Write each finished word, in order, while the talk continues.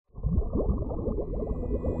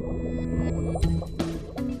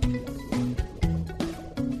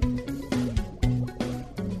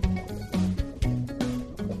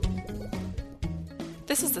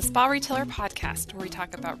This is the Spa Retailer Podcast, where we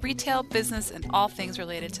talk about retail, business, and all things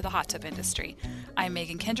related to the hot tub industry. I'm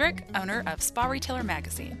Megan Kendrick, owner of Spa Retailer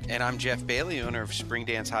Magazine. And I'm Jeff Bailey, owner of Spring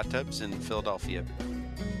Dance Hot Tubs in Philadelphia.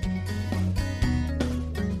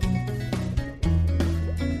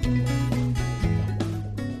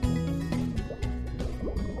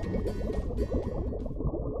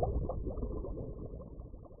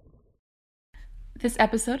 This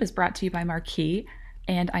episode is brought to you by Marquee,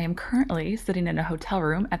 and I am currently sitting in a hotel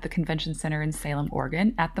room at the Convention Center in Salem,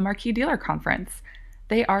 Oregon at the Marquee Dealer Conference.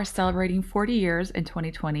 They are celebrating 40 years in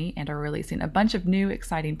 2020 and are releasing a bunch of new,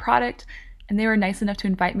 exciting product, and they were nice enough to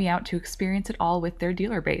invite me out to experience it all with their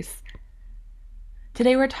dealer base.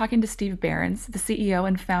 Today we're talking to Steve Berens, the CEO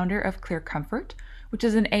and founder of Clear Comfort, which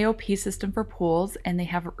is an AOP system for pools, and they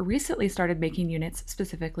have recently started making units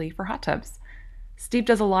specifically for hot tubs. Steve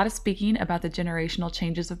does a lot of speaking about the generational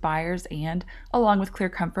changes of buyers, and along with Clear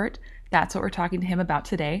Comfort, that's what we're talking to him about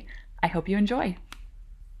today. I hope you enjoy.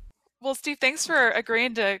 Well, Steve, thanks for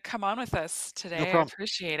agreeing to come on with us today. No problem. I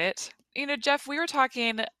appreciate it. You know, Jeff, we were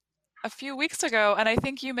talking a few weeks ago, and I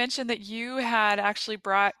think you mentioned that you had actually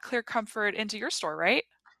brought Clear Comfort into your store, right?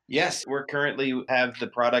 Yes, we're currently have the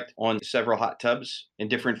product on several hot tubs in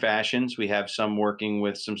different fashions. We have some working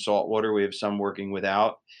with some salt water. We have some working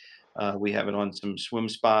without. We have it on some swim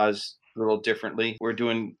spas a little differently. We're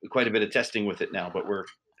doing quite a bit of testing with it now, but we're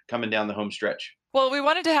coming down the home stretch. Well, we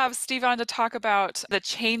wanted to have Steve on to talk about the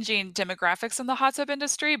changing demographics in the hot tub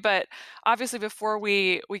industry, but obviously before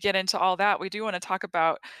we get into all that, we do want to talk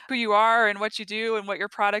about who you are and what you do and what your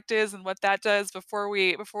product is and what that does before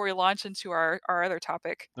we launch into our other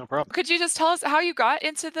topic. No problem. Could you just tell us how you got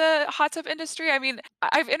into the hot tub industry? I mean,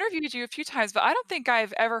 I've interviewed you a few times, but I don't think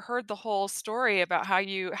I've ever heard the whole story about how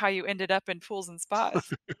you ended up in pools and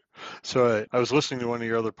spas. So I was listening to one of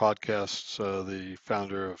your other podcasts, the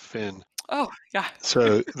founder of Finn. Oh, yeah.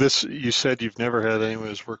 So you said you've never had anyone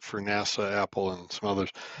who's worked for NASA, Apple, and some others.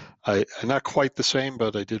 I'm not quite the same,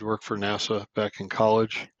 but I did work for NASA back in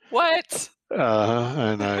college. What?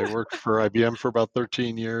 And I worked for IBM for about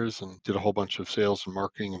 13 years and did a whole bunch of sales and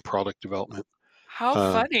marketing and product development. How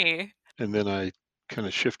funny. And then I kind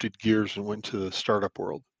of shifted gears and went to the startup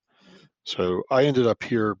world. So I ended up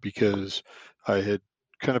here because I had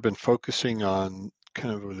kind of been focusing on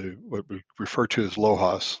kind of what we refer to as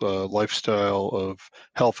LOHAS, lifestyle of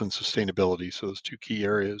health and sustainability. So those two key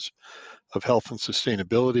areas of health and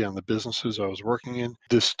sustainability on the businesses I was working in.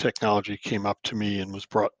 This technology came up to me and was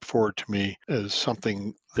brought forward to me as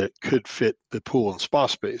something that could fit the pool and spa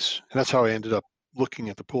space. And that's how I ended up looking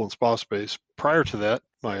at the pool and spa space. Prior to that,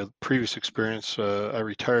 my previous experience, I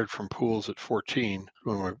retired from pools at 14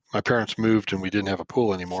 when my parents moved and we didn't have a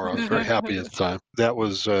pool anymore. I was very happy at the time. That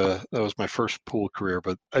was my first pool career,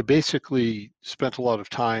 but I basically spent a lot of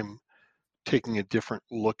time taking a different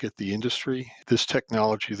look at the industry. This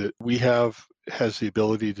technology that we have has the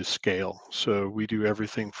ability to scale. So we do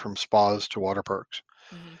everything from spas to water parks.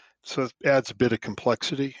 Mm-hmm. So it adds a bit of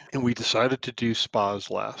complexity, and we decided to do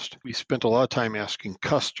spas last. We spent a lot of time asking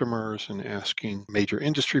customers and asking major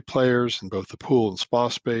industry players in both the pool and spa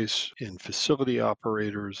space, in facility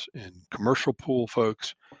operators and commercial pool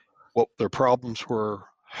folks, what their problems were,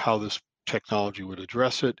 how this technology would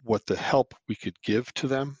address it, what the help we could give to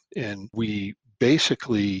them. And we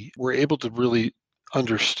basically were able to really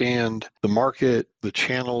understand the market, the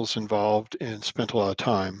channels involved, and spent a lot of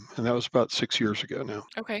time. And that was about 6 years ago now.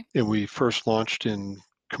 Okay. And we first launched in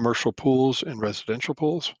commercial pools and residential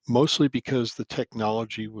pools, mostly because the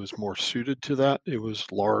technology was more suited to that. It was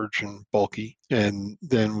large and bulky. And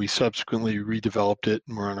then we subsequently redeveloped it,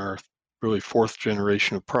 and we're on our really fourth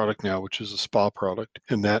generation of product now, which is a spa product.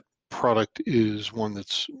 And that product is one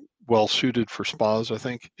that's well suited for spas. I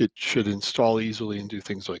think it should install easily and do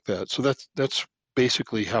things like that. So that's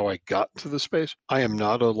basically how I got to the space. I am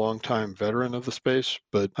not a longtime veteran of the space,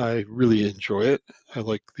 but I really enjoy it. I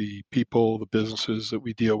like the people, the businesses that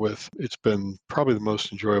we deal with. It's been probably the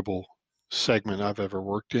most enjoyable segment I've ever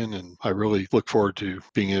worked in, and I really look forward to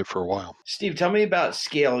being in it for a while. Steve, tell me about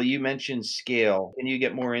scale. You mentioned scale. Can you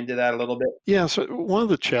get more into that a little bit? Yeah, so one of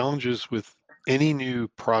the challenges with any new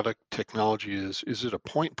product technology is it a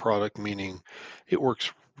point product, meaning it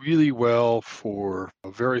works really well for a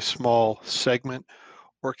very small segment,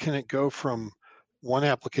 or can it go from one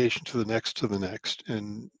application to the next?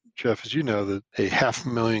 And Jeff, as you know, that a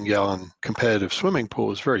 500,000 gallon competitive swimming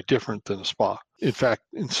pool is very different than a spa. In fact,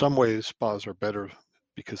 in some ways, spas are better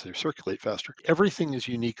because they circulate faster. Everything is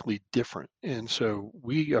uniquely different. And so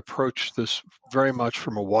we approach this very much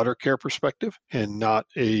from a water care perspective and not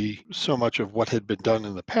a so much of what had been done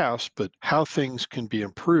in the past, but how things can be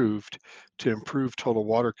improved to improve total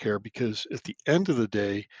water care, because at the end of the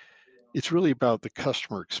day, it's really about the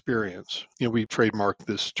customer experience. We trademarked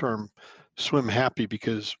this term swim happy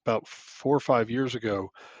because about 4 or 5 years ago,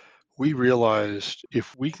 we realized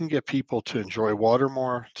if we can get people to enjoy water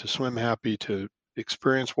more, to swim happy, to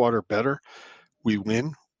experience water better, we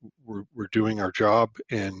win. We're doing our job.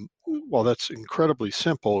 And while that's incredibly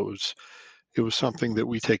simple, it was something that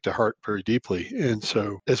we take to heart very deeply. And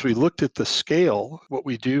so as we looked at the scale, what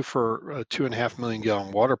we do for a 2.5 million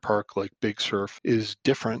gallon water park like Big Surf is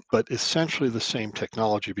different, but essentially the same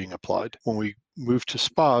technology being applied. When we moved to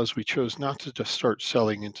spas, we chose not to just start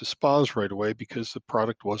selling into spas right away because the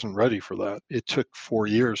product wasn't ready for that. It took 4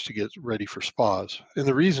 years to get ready for spas. And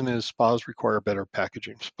the reason is spas require better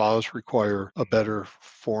packaging. Spas require a better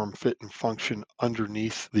form, fit, and function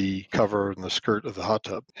underneath the cover and the skirt of the hot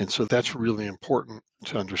tub. And so that's really important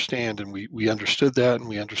to understand. And we understood that, and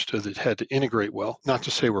we understood it had to integrate well. Not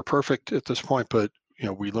to say we're perfect at this point, but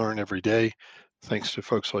we learn every day, thanks to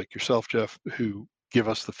folks like yourself, Jeff, who give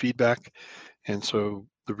us the feedback. And so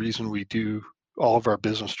the reason we do all of our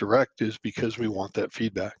business direct is because we want that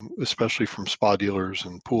feedback, especially from spa dealers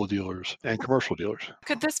and pool dealers and commercial dealers.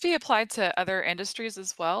 Could this be applied to other industries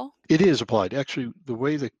as well? It is applied. Actually, the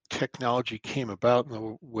way the technology came about and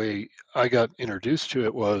the way I got introduced to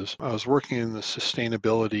it was I was working in the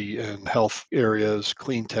sustainability and health areas,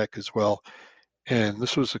 clean tech as well. And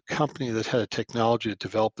this was a company that had a technology that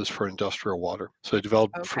developed this for industrial water. So they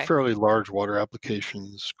developed for Okay. fairly large water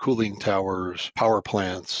applications, cooling towers, power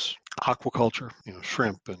plants, aquaculture,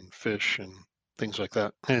 shrimp and fish and things like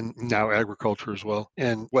that, and now agriculture as well.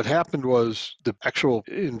 And what happened was the actual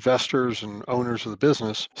investors and owners of the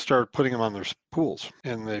business started putting them on their pools,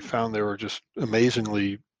 and they found they were just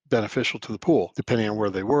amazingly beneficial to the pool. Depending on where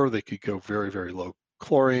they were, they could go very, very low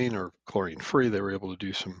chlorine or chlorine free. They were able to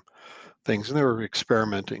do some things, and they were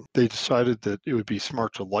experimenting. They decided that it would be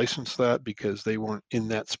smart to license that because they weren't in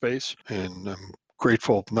that space. And I'm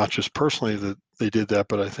grateful, not just personally that they did that,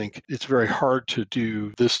 but I think it's very hard to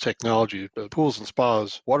do this technology. Pools and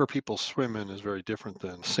spas, water people swim in is very different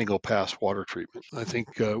than single pass water treatment. I think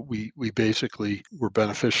we basically were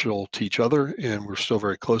beneficial to each other, and we're still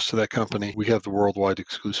very close to that company. We have the worldwide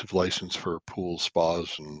exclusive license for pools,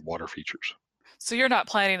 spas, and water features. So you're not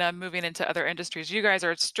planning on moving into other industries. You guys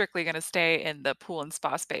are strictly going to stay in the pool and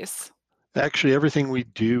spa space. Actually, everything we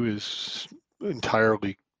do is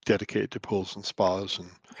entirely dedicated to pools and spas and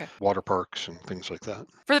Okay. water parks and things like that.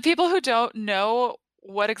 For the people who don't know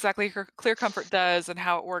what exactly Clear Comfort does and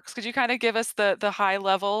how it works, could you kind of give us the high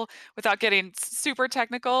level without getting super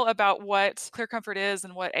technical about what Clear Comfort is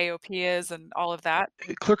and what AOP is and all of that?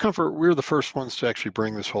 At Clear Comfort, we're the first ones to actually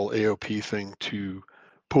bring this whole AOP thing to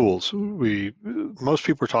pools. Most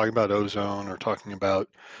people are talking about ozone or talking about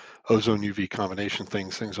ozone UV combination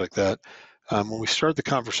things like that. When we start the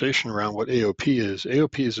conversation around what AOP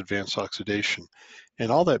is advanced oxidation.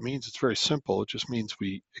 And all that means, it's very simple. It just means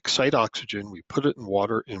we excite oxygen, we put it in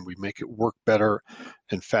water, and we make it work better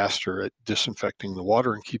and faster at disinfecting the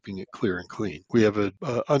water and keeping it clear and clean. We have an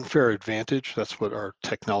unfair advantage. That's what our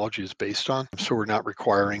technology is based on. So we're not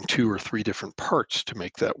requiring 2 or 3 different parts to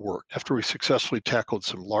make that work. After we successfully tackled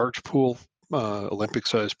some large pool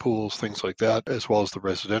Olympic-sized pools, things like that, as well as the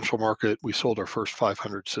residential market. We sold our first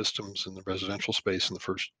 500 systems in the residential space in the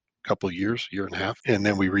first couple of years, year and a half, and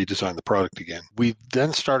then we redesigned the product again. We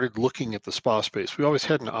then started looking at the spa space. We always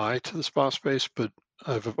had an eye to the spa space, but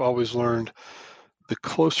I've always learned the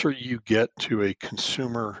closer you get to a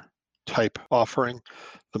consumer type offering,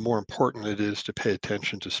 the more important it is to pay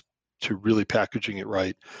attention to really packaging it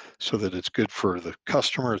right so that it's good for the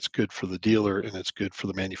customer, it's good for the dealer, and it's good for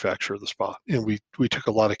the manufacturer of the spa. And we took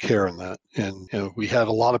a lot of care in that. And we had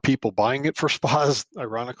a lot of people buying it for spas,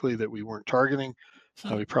 ironically, that we weren't targeting.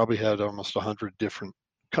 Hmm. We probably had almost 100 different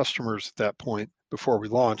customers at that point before we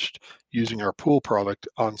launched using our pool product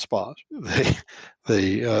on spas.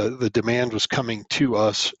 The demand was coming to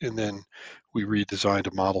us, and then we redesigned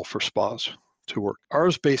a model for spas to work.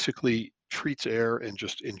 Ours basically treats air and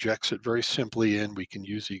just injects it very simply in. We can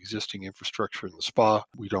use the existing infrastructure in the spa.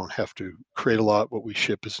 We don't have to create a lot. What we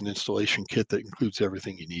ship is an installation kit that includes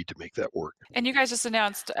everything you need to make that work. And you guys just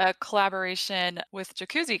announced a collaboration with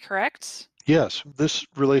Jacuzzi, correct? Yes, this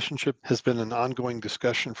relationship has been an ongoing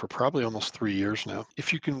discussion for probably almost 3 years now.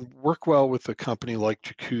 If you can work well with a company like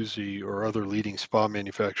Jacuzzi or other leading spa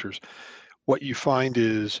manufacturers, what you find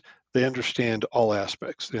is they understand all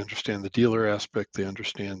aspects. They understand the dealer aspect, they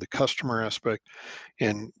understand the customer aspect,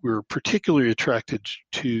 and we're particularly attracted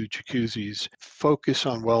to Jacuzzi's focus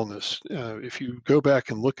on wellness. If you go back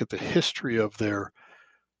and look at the history of their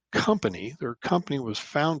company was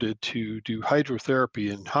founded to do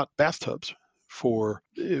hydrotherapy in hot bathtubs.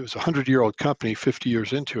 It was a 100-year-old company. 50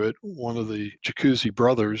 years into it, one of the Jacuzzi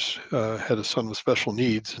brothers had a son with special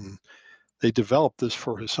needs, and they developed this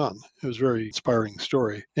for his son. It was a very inspiring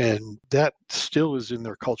story. And that still is in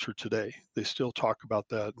their culture today. They still talk about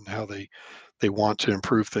that and how they want to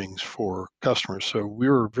improve things for customers. So we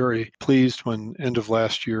were very pleased when end of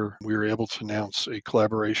last year we were able to announce a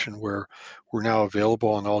collaboration where we're now available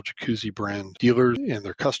on all Jacuzzi brand dealers and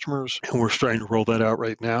their customers. And we're starting to roll that out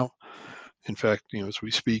right now. In fact, as we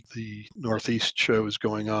speak, the Northeast show is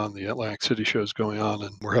going on, the Atlantic City show is going on,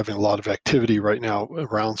 and we're having a lot of activity right now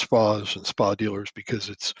around spas and spa dealers because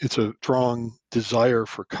it's a strong desire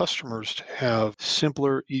for customers to have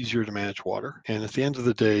simpler, easier to manage water. And at the end of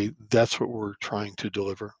the day, that's what we're trying to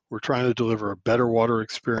deliver. We're trying to deliver a better water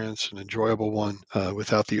experience, an enjoyable one,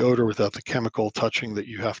 without the odor, without the chemical touching that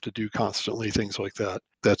you have to do constantly, things like that.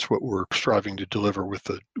 That's what we're striving to deliver with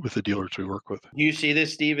the dealers we work with. Do you see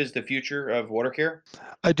this, Steve, as the future of water care?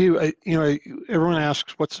 I do. Everyone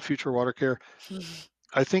asks, what's the future of water care?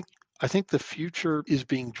 I think I think the future is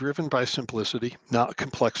being driven by simplicity, not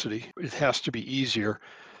complexity. It has to be easier.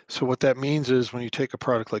 So what that means is when you take a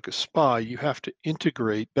product like a spa, you have to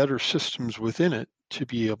integrate better systems within it to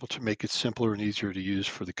be able to make it simpler and easier to use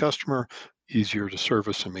for the customer, easier to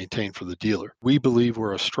service and maintain for the dealer. We believe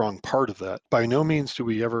we're a strong part of that. By no means do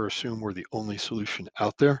we ever assume we're the only solution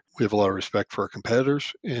out there. We have a lot of respect for our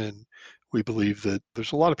competitors, and we believe that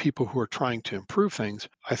there's a lot of people who are trying to improve things.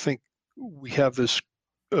 I think we have this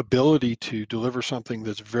ability to deliver something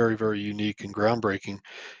that's very, very unique and groundbreaking,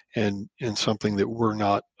 and something that we're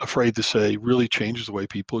not afraid to say really changes the way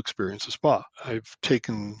people experience a spa. I've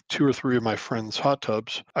taken 2 or 3 of my friends' hot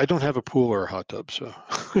tubs. I don't have a pool or a hot tub, so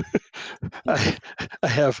I, I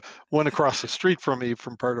have one across the street from me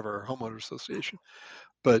from part of our homeowner association.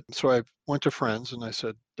 But so I went to friends and I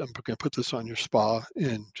said, I'm going to put this on your spa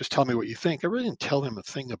and just tell me what you think. I really didn't tell him a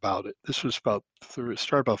thing about it. This was it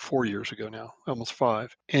started about 4 years ago now, almost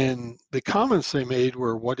 5. And the comments they made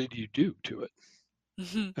were, what did you do to it?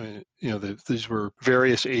 Mhm. I mean, these were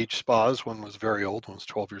various age spas. One was very old, one was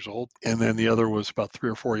 12 years old. And then the other was about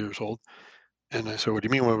 3 or 4 years old. And I said, what do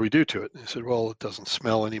you mean, what do we do to it? And he said, well, it doesn't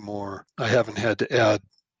smell anymore. I haven't had to add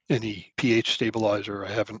any pH stabilizer.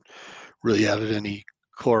 I haven't really added any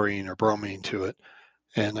chlorine or bromine to it.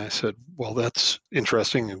 And I said, well, that's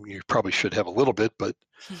interesting. You probably should have a little bit, but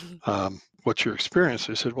what's your experience?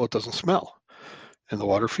 They said, well, it doesn't smell and the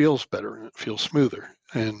water feels better and it feels smoother.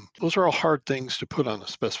 And those are all hard things to put on a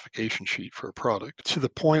specification sheet for a product, to the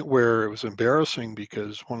point where it was embarrassing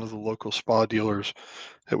because one of the local spa dealers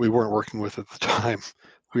that we weren't working with at the time,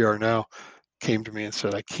 we are now, came to me and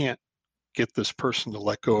said, I can't get this person to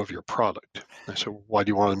let go of your product. And I said, well, why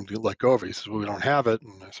do you want them to let go of it? He says, well, we don't have it.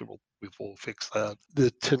 And I said, well, we'll fix that.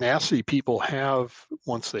 The tenacity people have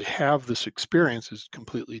once they have this experience is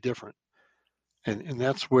completely different. And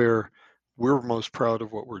that's where we're most proud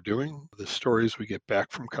of what we're doing, the stories we get back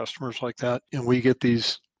from customers like that. And we get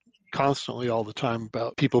these constantly all the time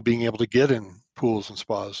about people being able to get in pools and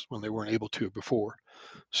spas when they weren't able to before.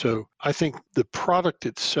 So I think the product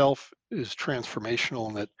itself is transformational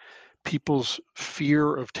in that people's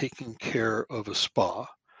fear of taking care of a spa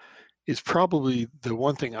is probably the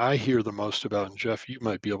one thing I hear the most about. And Jeff, you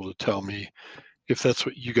might be able to tell me if that's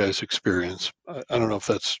what you guys experience. I don't know if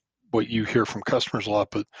that's what you hear from customers a lot,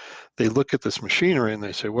 but they look at this machinery and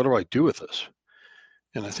they say, what do I do with this?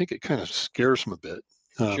 And I think it kind of scares them a bit.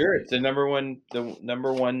 Sure, it's the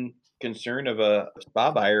number one concern of a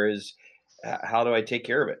spa buyer is, how do I take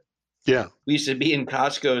care of it? Yeah, We used to be in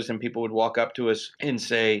Costco's and people would walk up to us and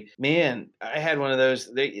say, "Man, I had one of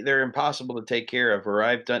those. They're impossible to take care of." Or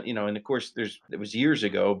I've done, and of course, it was years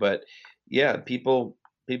ago, but yeah, people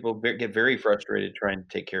get very frustrated trying to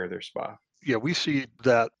take care of their spa. yeah, we see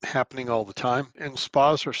that happening all the time. And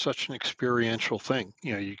spas are such an experiential thing.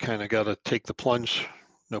 You kind of got to take the plunge,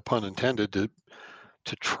 no pun intended, to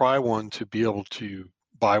try one, to be able to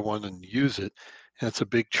buy one and use it. And it's a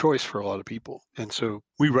big choice for a lot of people. And so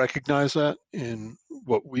we recognize that. And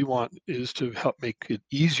What we want is to help make it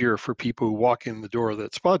easier for people who walk in the door of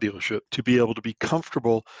that spa dealership to be able to be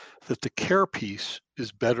comfortable that the care piece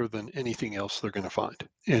is better than anything else they're going to find.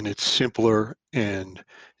 And it's simpler, and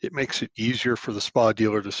it makes it easier for the spa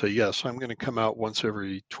dealer to say, yes, I'm going to come out once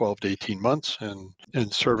every 12 to 18 months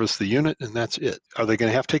and service the unit, and that's it. Are they going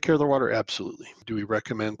to have to take care of their water? Absolutely. Do we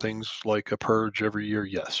recommend things like a purge every year?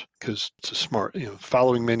 Yes, because it's a smart,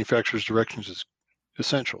 following manufacturer's directions is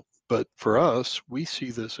essential. But for us, we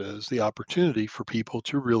see this as the opportunity for people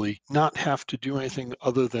to really not have to do anything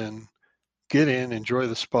other than get in, enjoy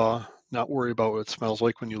the spa, not worry about what it smells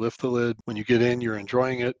like when you lift the lid. When you get in, you're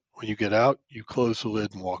enjoying it. When you get out, you close the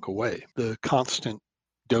lid and walk away. The constant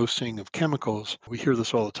dosing of chemicals, we hear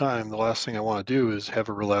this all the time. The last thing I want to do is have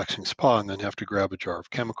a relaxing spa and then have to grab a jar of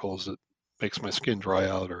chemicals that makes my skin dry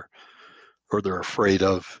out, or they're afraid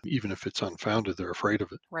of, even if it's unfounded, they're afraid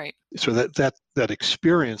of it. Right. So that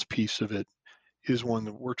experience piece of it is one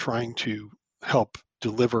that we're trying to help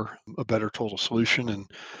deliver a better total solution,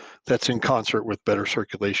 and that's in concert with better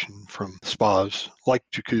circulation from spas like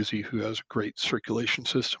Jacuzzi, who has a great circulation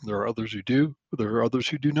system. There are others who do, there are others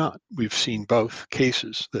who do not. We've seen both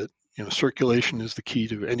cases that circulation is the key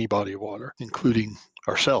to any body of water, including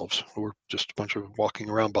ourselves. We're just a bunch of walking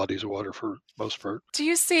around bodies of water for most part. Do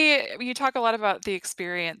you see, you talk a lot about the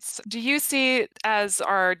experience. Do you see, as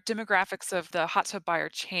our demographics of the hot tub buyer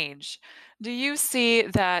change, do you see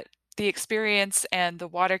that the experience and the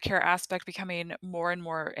water care aspect becoming more and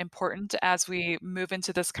more important as we move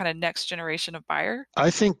into this kind of next generation of buyer? I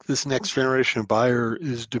think this next generation of buyer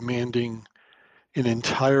is demanding an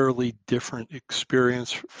entirely different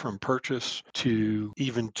experience from purchase to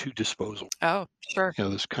even to disposal. Oh, sure.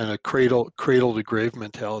 This kind of cradle to grave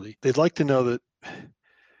mentality. They'd like to know that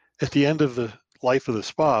at the end of the life of the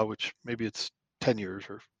spa, which maybe it's 10 years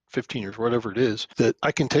or 15 years, whatever it is, that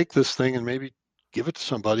I can take this thing and maybe give it to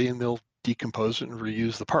somebody and they'll decompose it and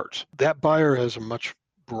reuse the parts. That buyer has a much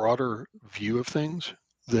broader view of things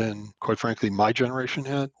than, quite frankly, my generation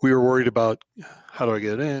had. We were worried about how do I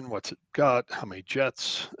get in, what's it got, how many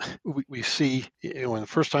jets. We see, when the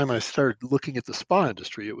first time I started looking at the spa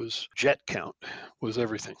industry, it was jet count was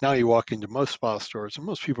everything. Now you walk into most spa stores, and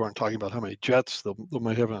most people aren't talking about how many jets they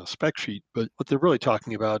might have on a spec sheet, but what they're really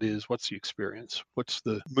talking about is what's the experience? What's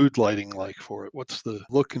the mood lighting like for it? What's the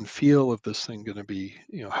look and feel of this thing going to be?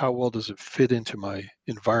 How well does it fit into my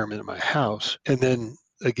environment in my house? And then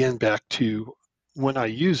again, back to when I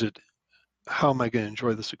use it, how am I going to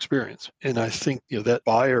enjoy this experience? And I think that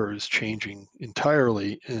buyer is changing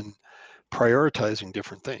entirely and prioritizing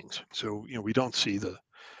different things. So we don't see the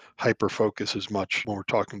hyper focus as much when we're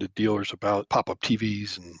talking to dealers about pop-up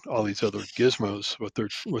TVs and all these other gizmos.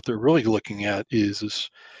 What they're really looking at is this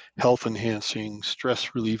health enhancing,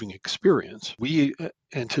 stress relieving experience. We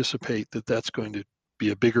anticipate that that's going to be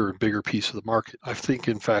a bigger and bigger piece of the market. I think,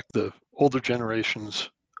 in fact, the older generations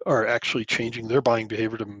are actually changing their buying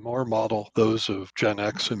behavior to more model those of Gen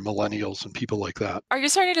X and millennials and people like that. Are you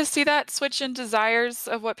starting to see that switch in desires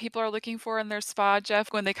of what people are looking for in their spa,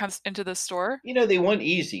 Jeff, when they come into the store? They want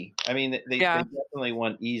easy. I mean, they Yeah. definitely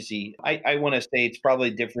want easy. I want to say it's probably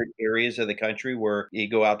different areas of the country where you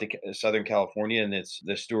go out to Southern California and it's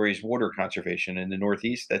the story's water conservation. In the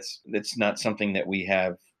Northeast, that's not something that we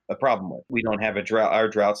have a problem with. We don't have a drought. Our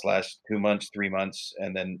droughts last 2 months, 3 months,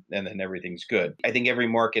 and then everything's good. I think every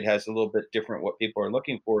market has a little bit different what people are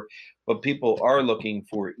looking for, but people are looking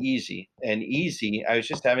for easy. And easy, I was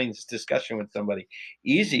just having this discussion with somebody.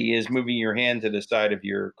 Easy is moving your hand to the side of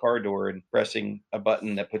your car door and pressing a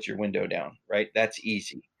button that puts your window down, right? That's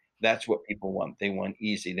easy. That's what people want. They want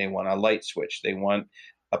easy. They want a light switch. They want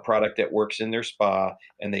a product that works in their spa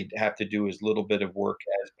and they have to do as little bit of work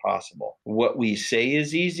as possible. What we say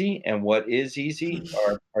is easy and what is easy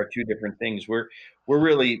are two different things. We're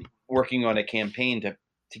really working on a campaign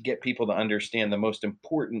to get people to understand the most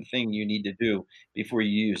important thing you need to do before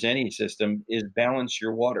you use any system is balance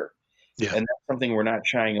your water. Yeah. And that's something we're not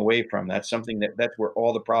shying away from. That's something that's where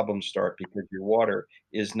all the problems start because your water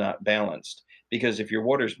is not balanced. Because if your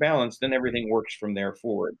water is balanced, then everything works from there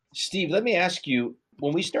forward. Steve, let me ask you,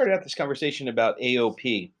 when we started out this conversation about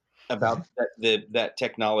AOP, Mhm. about that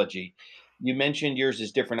technology, you mentioned yours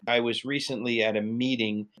is different. I was recently at a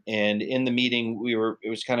meeting, and in the meeting, it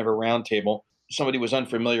was kind of a roundtable. Somebody was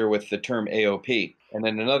unfamiliar with the term AOP, and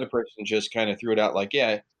then another person just kind of threw it out like,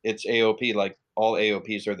 yeah, it's AOP, like all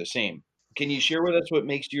AOPs are the same. Can you share with us what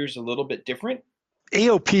makes yours a little bit different?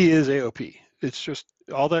 AOP is AOP. It's just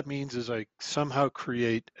all that means is I somehow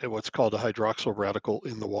create what's called a hydroxyl radical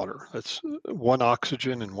in the water. That's one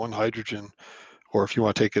oxygen and one hydrogen, or if you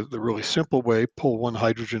want to take it the really simple way, pull one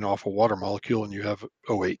hydrogen off a water molecule and you have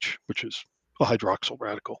OH, which is a hydroxyl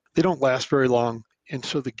radical. They don't last very long. And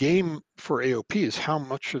so the game for AOP is how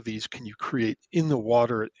much of these can you create in the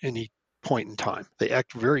water at any point in time. They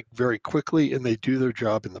act very, very quickly and they do their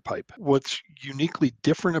job in the pipe. What's uniquely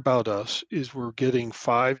different about us is we're getting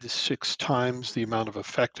 5 to 6 times the amount of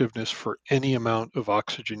effectiveness for any amount of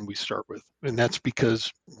oxygen we start with. And that's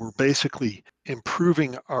because we're basically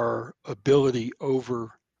improving our ability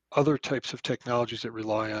over other types of technologies that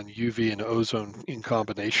rely on UV and ozone in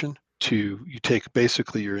combination. You take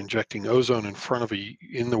basically you're injecting ozone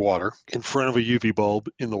in the water, in front of a UV bulb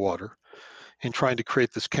in the water, and trying to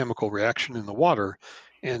create this chemical reaction in the water.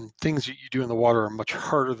 And things that you do in the water are much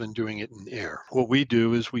harder than doing it in air. What we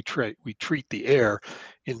do is we treat the air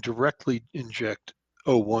and directly inject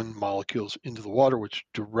O1 molecules into the water, which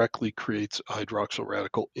directly creates a hydroxyl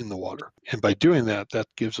radical in the water. And by doing that, that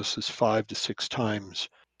gives us this 5 to 6 times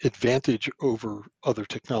advantage over other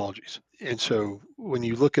technologies. And so when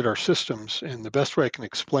you look at our systems, and the best way I can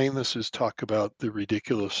explain this is talk about the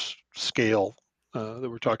ridiculous scale that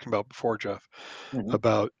we're talking about before, Jeff, Mhm.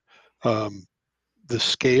 about um, the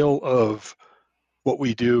scale of what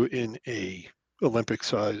we do in a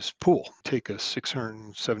Olympic-sized pool. Take a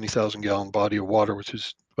 670,000 gallon body of water, which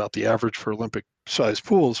is about the average for Olympic-sized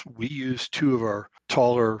pools. We use 2 of our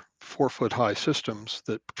taller 4-foot high systems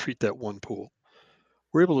that treat that one pool.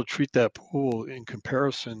 We're able to treat that pool in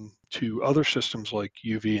comparison to other systems like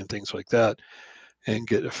UV and things like that and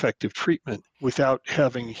get effective treatment without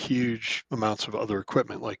having huge amounts of other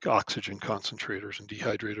equipment like oxygen concentrators and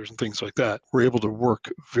dehydrators and things like that. We're able to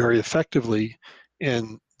work very effectively,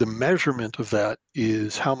 and the measurement of that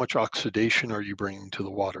is how much oxidation are you bringing to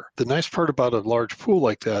the water. The nice part about a large pool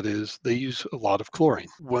like that is they use a lot of chlorine.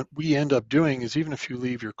 What we end up doing is even if you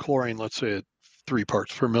leave your chlorine, let's say at 3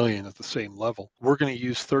 parts per million at the same level, we're going to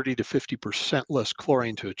use 30 to 50% less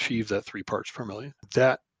chlorine to achieve that 3 parts per million.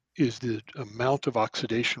 That is the amount of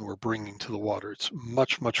oxidation we're bringing to the water. It's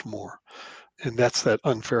much, much more. And that's that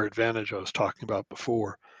unfair advantage I was talking about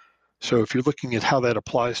before. So if you're looking at how that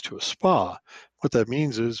applies to a spa, what that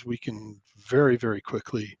means is we can very, very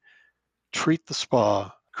quickly treat the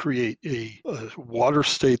spa, create a water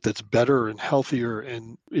state that's better and healthier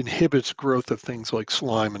and inhibits growth of things like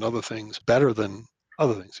slime and other things better than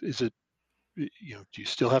other things. Do you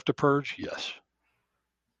still have to purge? Yes.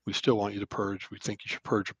 We still want you to purge. We think you should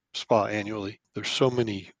purge a spa annually. There's so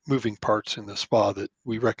many moving parts in the spa that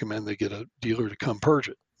we recommend they get a dealer to come purge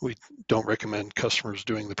it. We don't recommend customers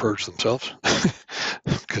doing the purge themselves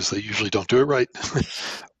because they usually don't do it right.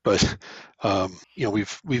 But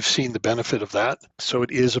we've seen the benefit of that. So it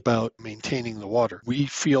is about maintaining the water. We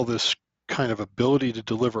feel this kind of ability to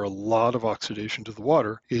deliver a lot of oxidation to the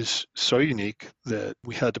water is so unique that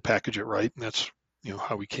we had to package it right, and that's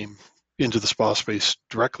how we came into the spa space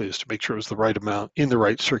directly, is to make sure it was the right amount in the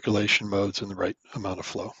right circulation modes and the right amount of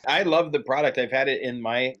flow. I love the product. I've had it in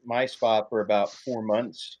my spa for about 4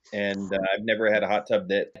 months, and I've never had a hot tub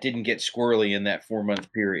that didn't get squirrely in that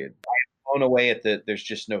 4-month period. I'm blown away at there's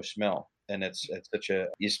just no smell. And it's such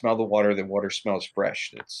you smell the water smells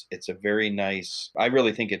fresh. It's a very nice. I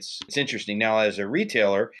really think it's interesting. Now, as a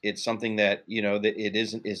retailer, it's something that that it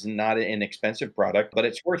is not an inexpensive product, but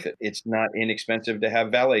it's worth it. It's not inexpensive to have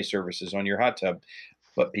valet services on your hot tub,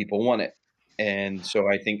 but people want it. And so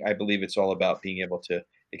I believe it's all about being able to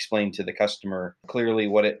explain to the customer clearly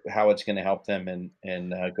how it's going to help them,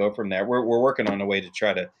 and go from there. We're working on a way to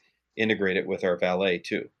try to integrate it with our valet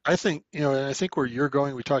too. I think, and I think where you're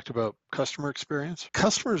going, we talked about customer experience.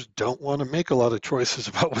 Customers don't want to make a lot of choices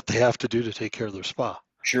about what they have to do to take care of their spa.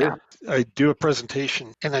 Sure. I do a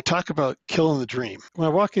presentation and I talk about killing the dream. When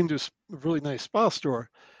I walk into a really nice spa store,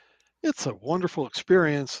 it's a wonderful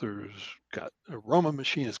experience. There's got aroma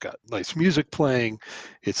machine, it's got nice music playing,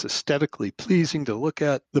 it's aesthetically pleasing to look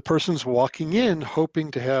at. The person's walking in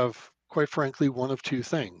hoping to have, quite frankly, one of 2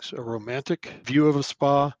 things: a romantic view of a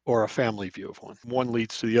spa or a family view of one. One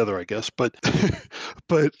leads to the other, I guess, but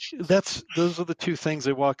but those are the 2 things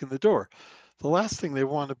they walk in the door. The last thing they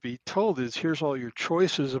want to be told is, here's all your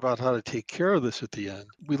choices about how to take care of this at the end.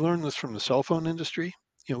 We learned this from the cell phone industry.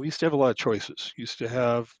 We used to have a lot of choices. We used to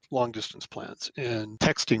have long distance plans and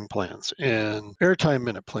texting plans and airtime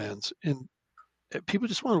minute plans. And people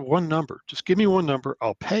just wanted one number. Just give me one number,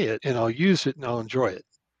 I'll pay it, and I'll use it, and I'll enjoy it.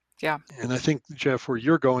 Yeah. And I think, Jeff, where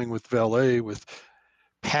you're going with valet, with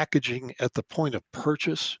packaging at the point of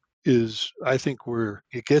purchase, is, I think, where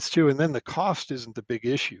it gets to. And then the cost isn't the big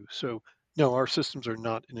issue. So no, our systems are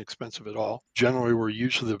not inexpensive at all. Generally, we're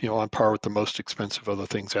usually on par with the most expensive other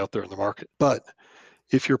things out there in the market. But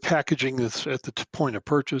if you're packaging this at the point of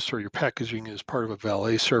purchase, or you're packaging as part of a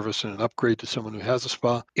valet service and an upgrade to someone who has a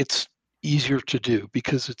spa, it's easier to do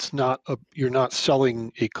because you're not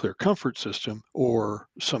selling a clear comfort system or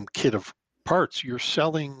some kit of parts. You're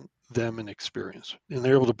selling them an experience, and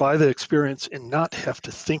they're able to buy the experience and not have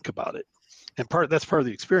to think about it. And that's part of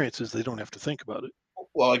the experience is they don't have to think about it.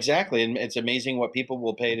 Well, exactly, and it's amazing what people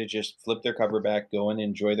will pay to just flip their cover back, go in,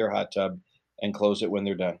 enjoy their hot tub, and close it when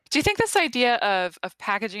they're done. Do you think this idea of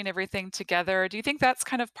packaging everything together, do you think that's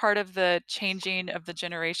kind of part of the changing of the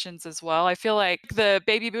generations as well? I feel like the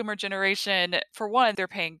baby boomer generation, for one, they're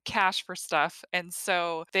paying cash for stuff, and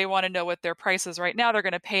so they wanna know what their price is right now, they're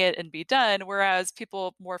gonna pay it and be done, whereas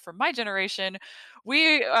people more from my generation,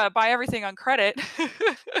 we, buy everything on credit.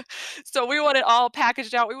 So we want it all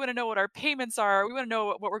packaged out, we wanna know what our payments are, we wanna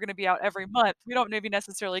know what we're gonna be out every month. We don't maybe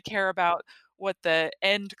necessarily care about what the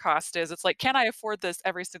end cost is. It's like, can I afford this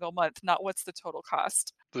every single month? Not what's the total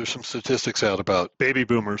cost. There's some statistics out about baby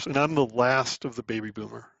boomers, and I'm the last of the baby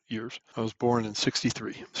boomer years. I was born in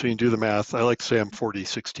 63. So you can do the math. I like to say I'm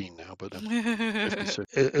 4016 now, but I'm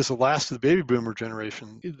 56. As the last of the baby boomer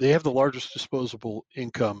generation, they have the largest disposable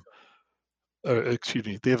income, excuse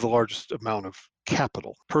me, they have the largest amount of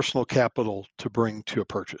capital, personal capital to bring to a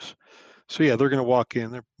purchase. So yeah, they're going to walk in,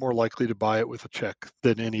 they're more likely to buy it with a check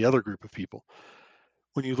than any other group of people.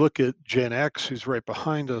 When you look at Gen X, who's right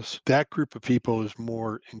behind us, that group of people is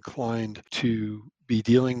more inclined to be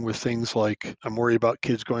dealing with things like I'm worried about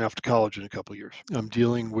kids going off to college in a couple of years. I'm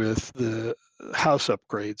dealing with the house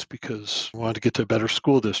upgrades because I want to get to a better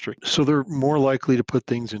school district. So they're more likely to put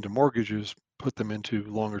things into mortgages, put them into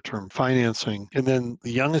longer term financing. And then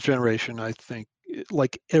the youngest generation, I think,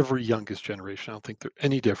 like every youngest generation, I don't think they're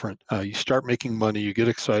any different. You start making money, you get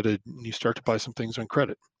excited, and you start to buy some things on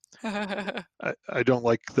credit. I don't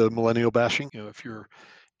like the millennial bashing. If you're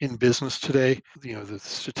in business today, the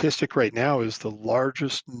statistic right now is the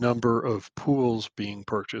largest number of pools being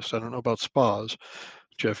purchased. I don't know about spas.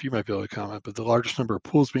 Jeff, you might be able to comment, but the largest number of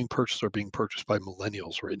pools being purchased are being purchased by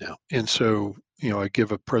millennials right now. And so, I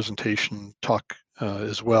give a presentation talk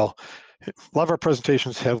as well. A lot of our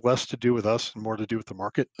presentations have less to do with us and more to do with the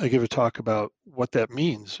market. I give a talk about what that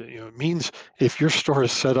means. It means if your store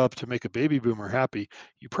is set up to make a baby boomer happy,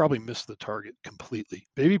 you probably missed the target completely.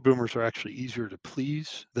 Baby boomers are actually easier to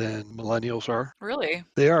please than millennials are. Really?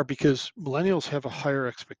 They are because millennials have a higher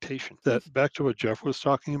expectation. Hmm. That back to what Jeff was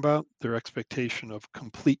talking about, their expectation of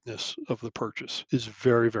completeness of the purchase is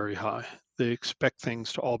very, very high. They expect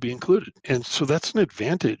things to all be included. And so that's an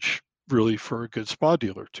advantage really for a good spa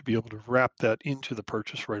dealer to be able to wrap that into the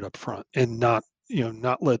purchase right up front and not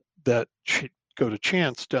let that go to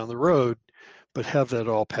chance down the road, but have that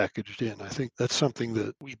all packaged in. I think that's something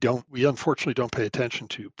that we unfortunately don't pay attention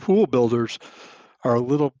to. Pool builders are a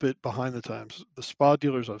little bit behind the times. The spa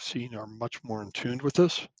dealers I've seen are much more in tune with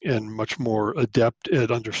this and much more adept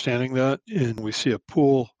at understanding that. And we see a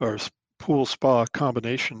pool spa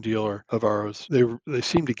combination dealer of ours. They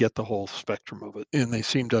seem to get the whole spectrum of it, and they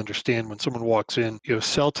seem to understand when someone walks in,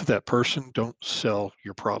 sell to that person. Don't sell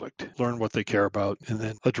your product. Learn what they care about, and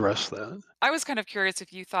then address that. I was kind of curious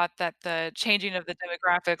if you thought that the changing of the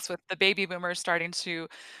demographics with the baby boomers starting to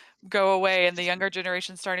go away and the younger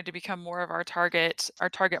generation starting to become more of our target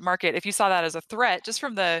market, if you saw that as a threat just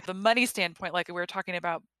from the money standpoint like we were talking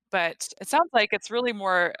about. But it sounds like it's really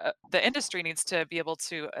more the industry needs to be able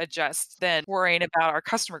to adjust than worrying about our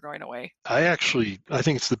customer going away. I think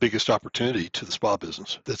it's the biggest opportunity to the spa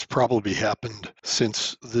business that's probably happened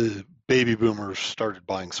since the baby boomers started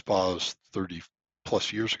buying spas 30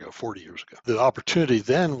 plus years ago, 40 years ago. The opportunity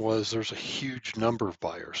then was there's a huge number of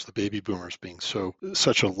buyers, the baby boomers being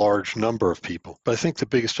such a large number of people. But I think the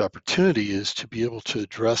biggest opportunity is to be able to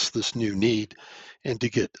address this new need and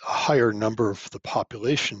to get a higher number of the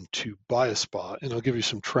population to buy a spa. And I'll give you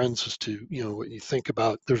some trends as to, what you think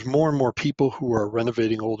about. There's more and more people who are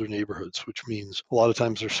renovating older neighborhoods, which means a lot of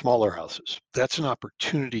times they're smaller houses. That's an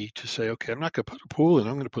opportunity to say, okay, I'm not going to put a pool in,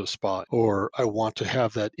 I'm going to put a spa, or I want to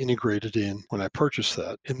have that integrated in when I purchase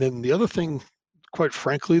that. And then the other thing, quite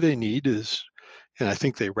frankly, they need is, and I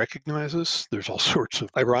think they recognize this. There's all sorts of,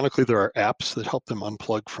 ironically, there are apps that help them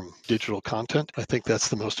unplug from digital content. I think that's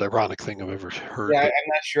the most ironic thing I've ever heard. Yeah, But I'm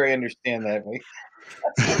not sure I understand that.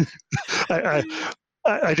 I,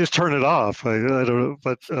 I just turn it off. I don't know,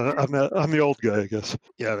 but I'm the old guy, I guess.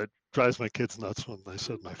 Yeah, it drives my kids nuts when I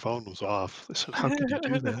said my phone was off. They said, "How could you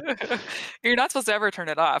do that?" You're not supposed to ever turn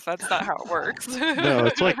it off. That's not how it works. No,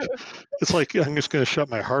 it's like I'm just going to shut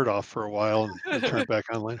my heart off for a while and turn it back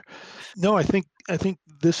on later. No, I think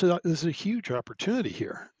this is a huge opportunity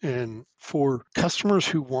here, and for customers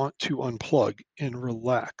who want to unplug and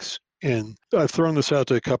relax. And I've thrown this out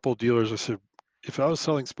to a couple of dealers. I said, If I was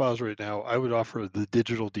selling spas right now, I would offer the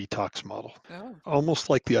digital detox model, Oh. almost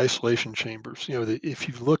like the isolation chambers. If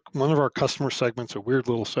you look, one of our customer segments, a weird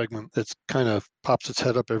little segment that's kind of pops its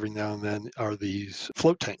head up every now and then, are these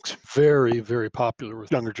float tanks. Very, very popular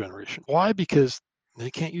with younger generation. Why? Because they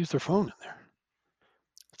can't use their phone in there.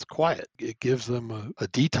 It's quiet. It gives them a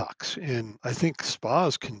detox. And I think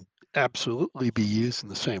spas can absolutely be used in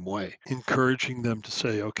the same way, encouraging them to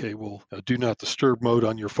say, okay, well, do not disturb mode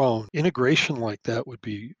on your phone. Integration like that would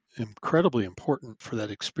be incredibly important for that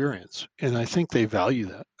experience. And I think they value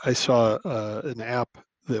that. I saw an app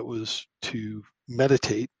that was to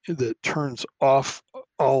meditate that turns off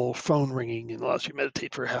all phone ringing and allows you to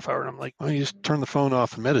meditate for a half hour. And I'm like, well, you just turn the phone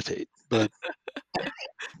off and meditate. But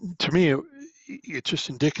to me, it's just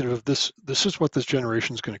indicative of this is what this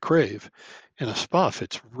generation is going to crave, and a spa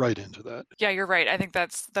fits right into that. Yeah, you're right. I think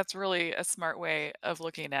that's really a smart way of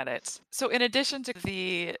looking at it. So in addition to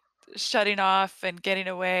the shutting off and getting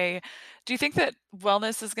away, do you think that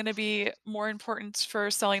wellness is going to be more important for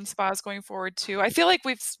selling spas going forward too? I feel like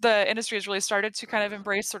the industry has really started to kind of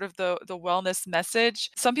embrace sort of the wellness message.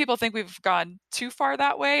 Some people think we've gone too far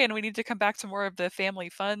that way and we need to come back to more of the family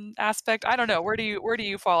fun aspect. I don't know. Where do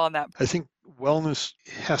you fall on that? I think wellness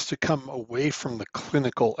has to come away from the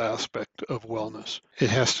clinical aspect of wellness. It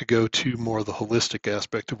has to go to more the holistic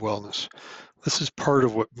aspect of wellness. This is part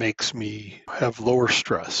of what makes me have lower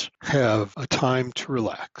stress, have a time to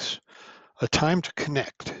relax, a time to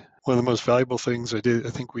connect. One of the most valuable things I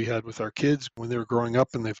think we had with our kids when they were growing up,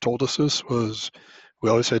 and they've told us this, was we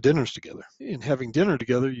always had dinners together. In having dinner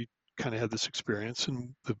together, you kind of had this experience,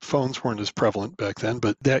 and the phones weren't as prevalent back then,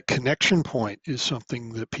 but that connection point is something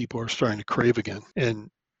that people are starting to crave again.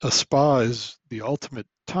 And a spa is the ultimate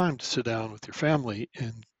time to sit down with your family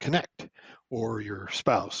and connect, or your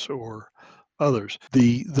spouse, or others.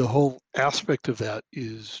 The whole aspect of that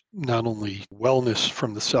is not only wellness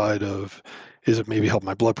from the side of, is it maybe help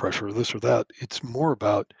my blood pressure or this or that? It's more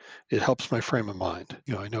about, it helps my frame of mind.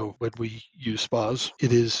 I know when we use spas,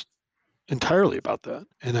 it is entirely about that.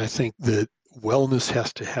 And I think that wellness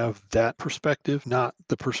has to have that perspective, not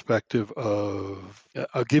the perspective of,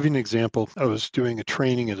 I'll give you an example. I was doing a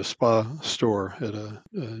training at a spa store, at a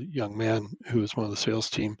young man who was one of the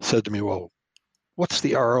sales team said to me, well, what's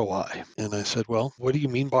the ROI? And I said, well, what do you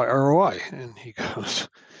mean by ROI? And he goes,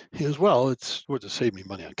 well, it's what, to save me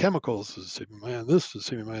money on chemicals, to save me money on this, to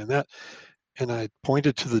save me money on that. And I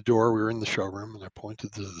pointed to the door. We were in the showroom, and I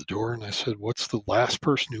pointed to the door and I said, what's the last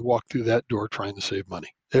person who walked through that door trying to save money?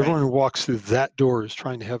 Right. Everyone who walks through that door is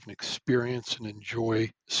trying to have an experience and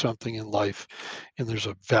enjoy something in life. And there's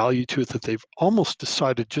a value to it that they've almost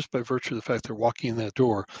decided, just by virtue of the fact they're walking in that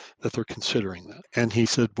door, that they're considering that. And he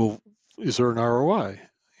said, well, is there an ROI?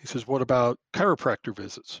 He says, what about chiropractor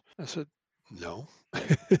visits? I said, no.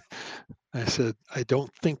 I said, I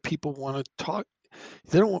don't think people want to talk.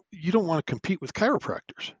 You don't want to compete with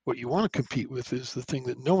chiropractors. What you want to compete with is the thing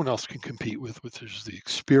that no one else can compete with, which is the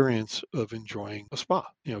experience of enjoying a spa.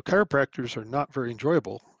 Chiropractors are not very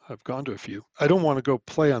enjoyable. I've gone to a few. I don't want to go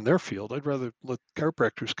play on their field. I'd rather let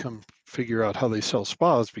chiropractors come figure out how they sell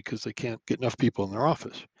spas, because they can't get enough people in their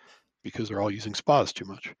office, because they're all using spas too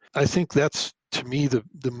much. I think that's, to me,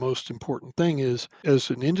 the most important thing is, as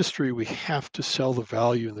an industry, we have to sell the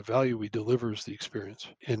value, and the value we deliver is the experience.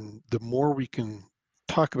 And the more we can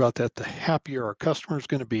talk about that, the happier our customer is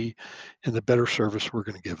going to be, and the better service we're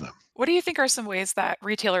going to give them. What do you think are some ways that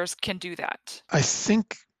retailers can do that? I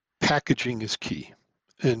think packaging is key.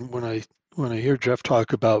 And when I hear Jeff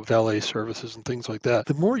talk about valet services and things like that,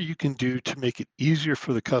 the more you can do to make it easier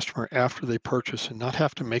for the customer after they purchase and not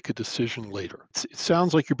have to make a decision later. It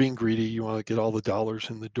sounds like you're being greedy. You want to get all the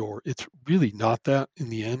dollars in the door. It's really not that in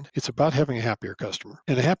the end. It's about having a happier customer.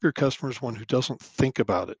 And a happier customer is one who doesn't think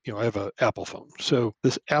about it. I have an Apple phone. So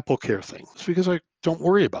this Apple Care thing, it's because I don't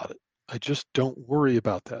worry about it. I just don't worry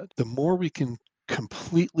about that. The more we can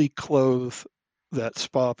completely clothe that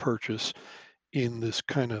spa purchase in this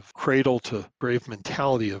kind of cradle to grave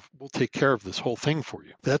mentality of, we'll take care of this whole thing for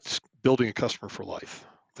you. That's building a customer for life.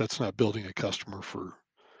 That's not building a customer for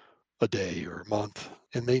a day or a month.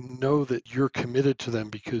 And they know that you're committed to them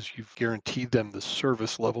because you've guaranteed them the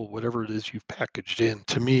service level, whatever it is you've packaged in,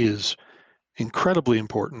 to me is incredibly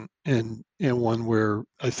important, and one where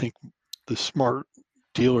I think the smart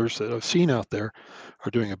dealers that I've seen out there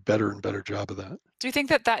are doing a better and better job of that. Do you think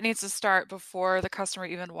that that needs to start before the customer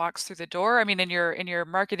even walks through the door? I mean, in your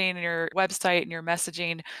marketing and your website and your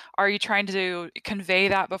messaging, are you trying to convey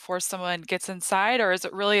that before someone gets inside, or is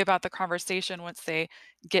it really about the conversation once they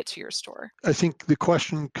get to your store? I think the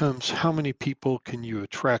question comes, how many people can you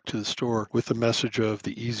attract to the store with the message of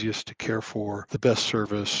the easiest to care for, the best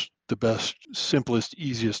service, the best, simplest,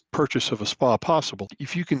 easiest purchase of a spa possible.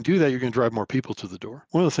 If you can do that, you're going to drive more people to the door.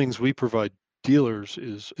 One of the things we provide dealers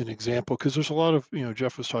is an example, because there's a lot of,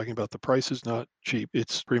 Jeff was talking about the price is not cheap.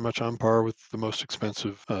 It's pretty much on par with the most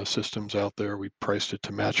expensive systems out there. We priced it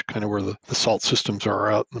to match kind of where the salt systems are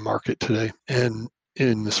out in the market today. And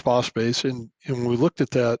in the spa space. And when we looked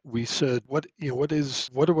at that, we said, what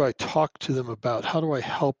do I talk to them about? How do I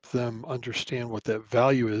help them understand what that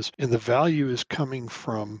value is? And the value is coming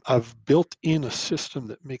from, I've built in a system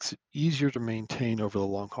that makes it easier to maintain over the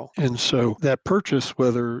long haul. And so that purchase,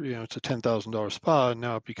 whether it's a $10,000 spa and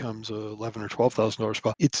now it becomes a $11,000 or $12,000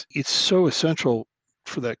 spa, it's so essential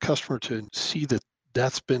for that customer to see that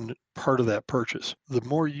that's been part of that purchase. The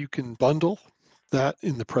more you can bundle that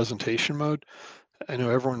in the presentation mode, I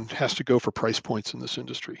know everyone has to go for price points in this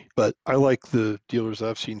industry, but I like the dealers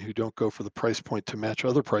I've seen who don't go for the price point to match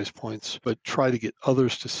other price points, but try to get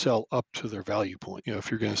others to sell up to their value point.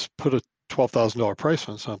 If you're going to put a $12,000 price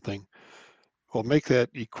on something, well, make that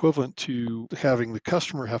equivalent to having the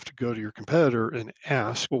customer have to go to your competitor and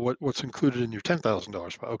ask, well, what's included in your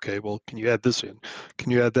 $10,000? Okay, well, can you add this in?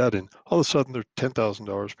 Can you add that in? All of a sudden, their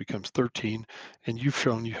 $10,000 becomes 13, and you've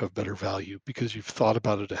shown you have better value because you've thought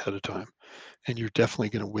about it ahead of time, and you're definitely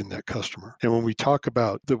going to win that customer. And when we talk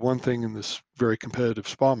about the one thing in this very competitive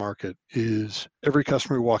spa market is every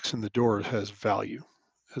customer who walks in the door has value,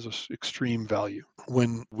 has an extreme value.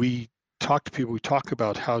 When we talk to people, we talk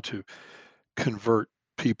about how to convert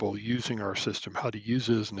people using our system, how to use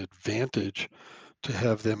it as an advantage to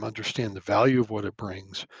have them understand the value of what it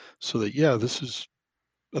brings so that, yeah, this is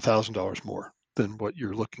 $1,000 more than what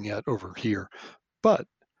you're looking at over here. But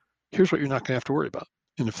here's what you're not going to have to worry about.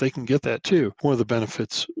 And if they can get that too, one of the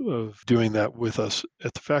benefits of doing that with us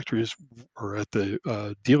at the factories or at the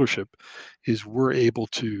dealership is we're able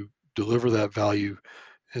to deliver that value.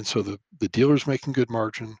 And so the dealer's making good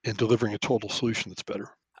margin and delivering a total solution that's better.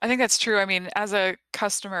 I think that's true. I mean, as a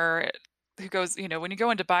customer who goes, when you go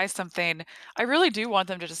in to buy something, I really do want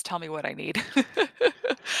them to just tell me what I need.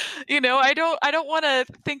 I don't want to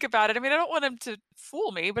think about it. I mean, I don't want them to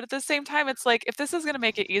fool me, but at the same time, it's like if this is going to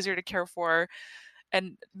make it easier to care for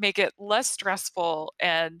and make it less stressful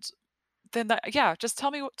and then yeah, just tell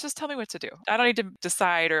me what to do. I don't need to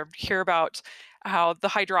decide or hear about how the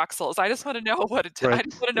hydroxyls. I just want to know I Right.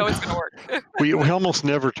 just want to know it's going to work. We almost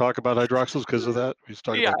never talk about hydroxyls because of that. We just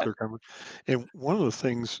talk Yeah. about clear cover. And one of the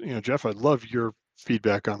things, Jeff, I'd love your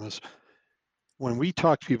feedback on this. When we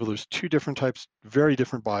talk to people, there's two different types, very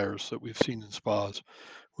different buyers that we've seen in spas.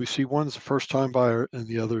 We see one's the first time buyer and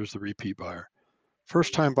the other is the repeat buyer.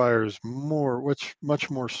 First time buyer is much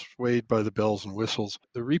more swayed by the bells and whistles.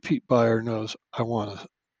 The repeat buyer knows I want a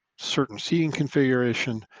certain seating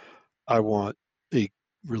configuration. I want a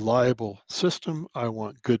reliable system. I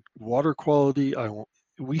want good water quality.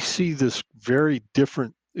 We see this very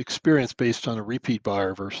different experience based on a repeat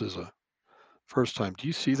buyer versus a first time. Do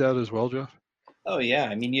you see that as well, Jeff? Oh yeah,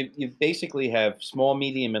 I mean you basically have small,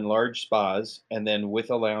 medium, and large spas, and then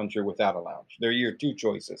with a lounge or without a lounge. They're your two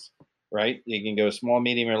choices, right? You can go small,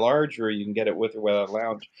 medium, or large, or you can get it with or without a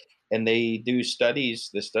lounge. And they do studies.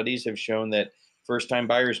 The studies have shown that first-time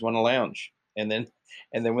buyers want a lounge, and then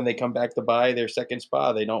when they come back to buy their second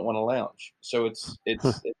spa, they don't want a lounge. So it's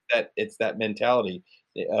Huh. it's it's that mentality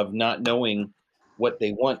of not knowing what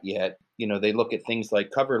they want yet. They look at things like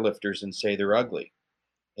cover lifters and say they're ugly,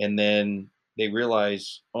 and then they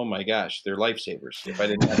realize, oh my gosh, they're lifesavers. If I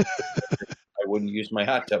didn't have, I wouldn't use my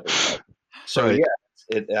hot tub as much. So Right.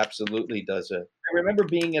 yeah, it absolutely does. I remember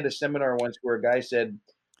being at a seminar once where a guy said,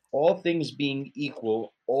 "All things being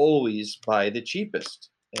equal, always buy the cheapest."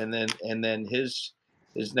 And then his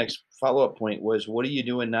next follow up point was, "What are you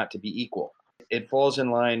doing not to be equal?" It falls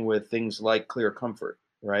in line with things like clear comfort,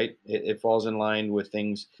 right? It falls in line with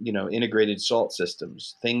things, integrated salt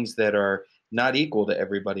systems, things that are not equal to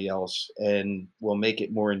everybody else and will make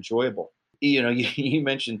it more enjoyable. You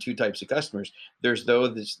mentioned two types of customers. There's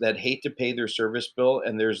those that hate to pay their service bill,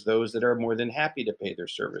 and there's those that are more than happy to pay their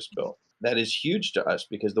service bill. That is huge to us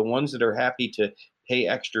because the ones that are happy to pay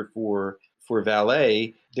extra for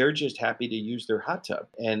valet, they're just happy to use their hot tub,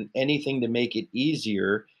 and anything to make it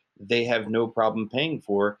easier, they have no problem paying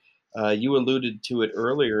for. You alluded to it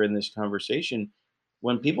earlier in this conversation.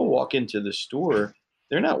 When people walk into the store,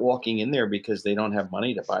 they're not walking in there because they don't have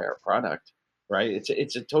money to buy our product, right?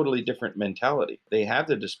 It's a totally different mentality. They have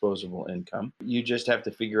the disposable income. You just have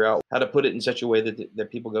to figure out how to put it in such a way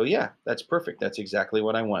that people go, yeah, that's perfect. That's exactly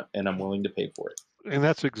what I want, and I'm willing to pay for it. And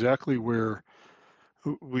that's exactly where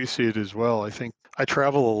we see it as well. I think I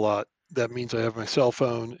travel a lot that means I have my cell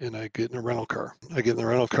phone and I get in a rental car. I get in the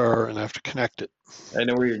rental car and I have to connect it. I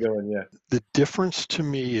know where you're going. Yeah. The difference to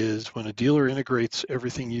me is when a dealer integrates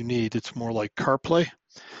everything you need, it's more like CarPlay.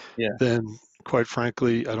 Yeah. Then, quite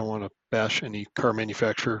frankly, I don't want to bash any car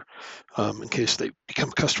manufacturer in case they become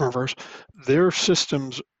a customer of ours. Their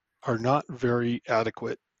systems are not very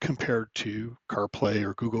adequate compared to CarPlay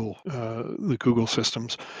or Google, the Google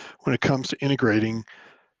systems, when it comes to integrating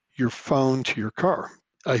your phone to your car.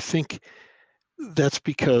 I think that's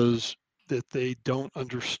because that they don't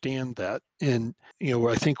understand that. And,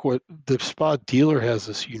 I think what the spa dealer has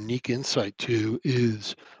this unique insight to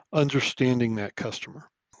is understanding that customer.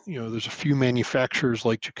 There's a few manufacturers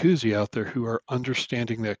like Jacuzzi out there who are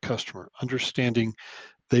understanding that customer, understanding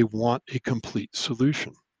they want a complete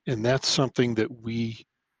solution. And that's something that we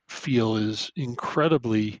feel is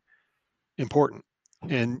incredibly important.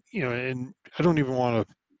 And, and I don't even want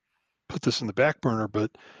to put this in the back burner,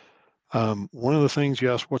 but one of the things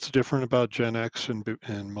you asked, what's different about Gen X and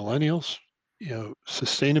millennials?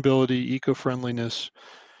 Sustainability, eco-friendliness,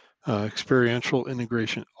 experiential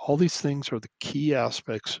integration. All these things are the key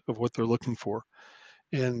aspects of what they're looking for,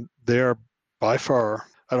 and they are by far.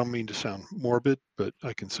 I don't mean to sound morbid, but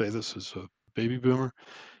I can say this as a baby boomer.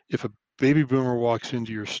 If a baby boomer walks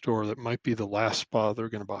into your store, that might be the last spa they're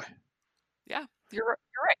going to buy. Yeah, you're right.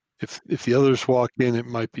 If the others walk in, it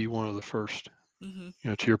might be one of the first.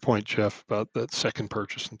 Mm-hmm. To your point, Jeff, about that second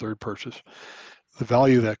purchase and third purchase, the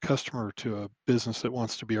value of that customer to a business that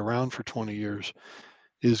wants to be around for 20 years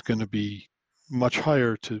is going to be much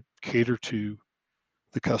higher to cater to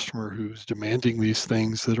the customer who's demanding these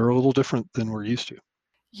things that are a little different than we're used to.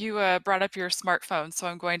 You brought up your smartphone, so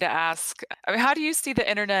I'm going to ask, how do you see the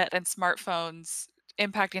internet and smartphones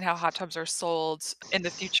impacting how hot tubs are sold in the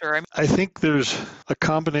future? I think there's a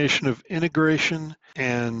combination of integration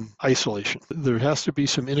and isolation. There has to be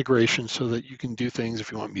some integration so that you can do things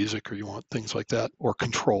if you want music or you want things like that, or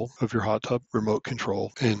control of your hot tub, remote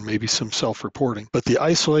control, and maybe some self-reporting. But the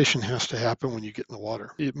isolation has to happen when you get in the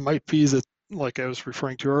water. It might be that, like I was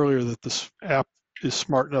referring to earlier, that this app is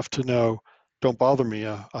smart enough to know, don't bother me,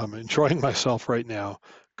 I'm enjoying myself right now.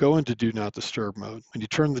 Go into do not disturb mode. When you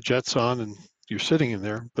turn the jets on and you're sitting in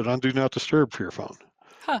there, but on do not disturb for your phone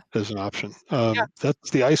as an option. Yeah.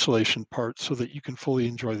 That's the isolation part so that you can fully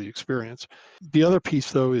enjoy the experience. The other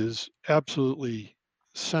piece, though, is absolutely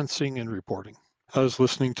sensing and reporting. I was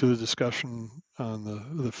listening to the discussion on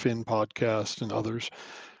the Fin podcast and others.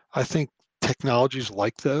 I think technologies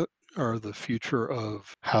like that are the future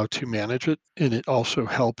of how to manage it. And it also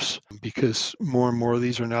helps because more and more of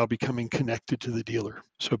these are now becoming connected to the dealer.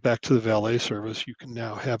 So back to the valet service, you can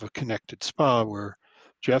now have a connected spa where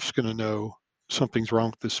Jeff's going to know something's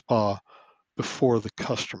wrong with the spa before the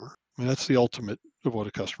customer. I mean, that's the ultimate of what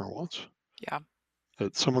a customer wants. Yeah.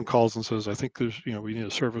 That someone calls and says, I think there's, we need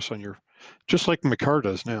a service on your, just like my car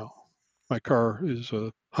does now. My car is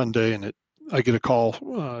a Hyundai and I get a call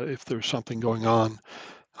if there's something going on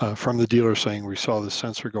from the dealer saying we saw this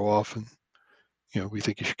sensor go off and we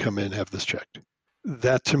think you should come in and have this checked.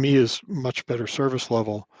 That to me is much better service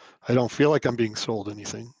level. I don't feel like I'm being sold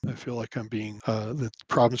anything. I feel like I'm being the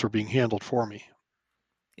problems are being handled for me.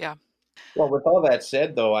 Yeah. Well, with all that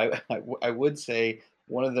said, though, I would say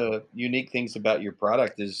one of the unique things about your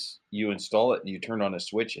product is you install it and you turn on a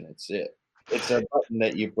switch and it's it. It's a button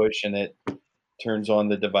that you push and it turns on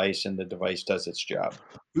the device and the device does its job.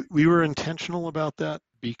 We were intentional about that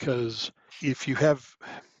because if you have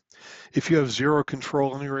zero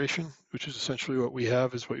control integration, which is essentially what we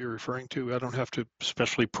have, is what you're referring to, I don't have to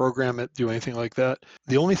specially program it, do anything like that.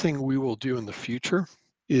 The only thing we will do in the future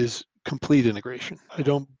is complete integration. I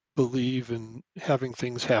don't believe in having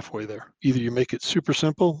things halfway there. Either you make it super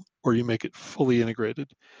simple or you make it fully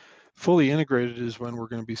integrated. Fully integrated is when we're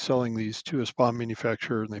going to be selling these to a spa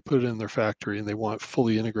manufacturer and they put it in their factory and they want it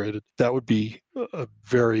fully integrated. That would be a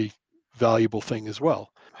very valuable thing as well.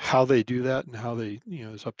 How they do that and how they,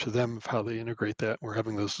 is up to them of how they integrate that. We're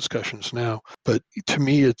having those discussions now. But to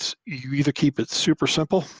me, it's you either keep it super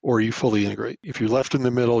simple or you fully integrate. If you're left in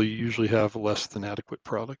the middle, you usually have a less than adequate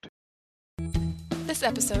product. This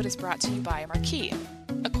episode is brought to you by Marquis.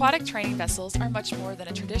 Aquatic training vessels are much more than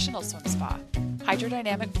a traditional swim spa.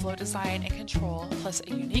 Hydrodynamic flow design and control, plus a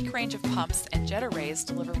unique range of pumps and jet arrays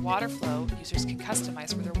deliver water flow users can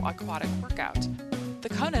customize for their aquatic workout. The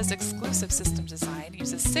Kona's exclusive system design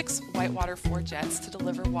uses 6 whitewater floor jets to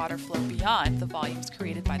deliver water flow beyond the volumes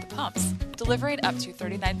created by the pumps, delivering up to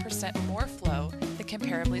 39% more flow than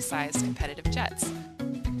comparably sized competitive jets.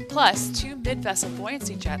 Plus, 2 mid-vessel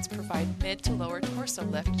buoyancy jets provide mid to lower torso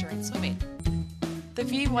lift during swimming. The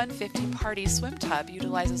The V150 Party swim tub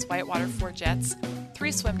utilizes whitewater 4 jets,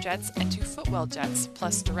 3 swim jets, and 2 footwell jets,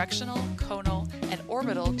 plus directional, conal, and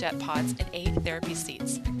orbital jet pods and 8 therapy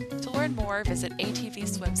seats. To learn more, visit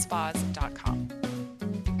atvswimspas.com.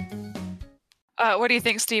 What do you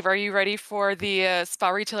think, Steve? Are you ready for the Spa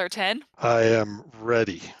Retailer 10? I am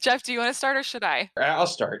ready. Jeff, do you want to start or should I? I'll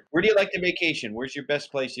start. Where do you like to vacation? Where's your best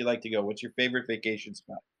place you like to go? What's your favorite vacation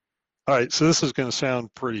spot? All right, so this is going to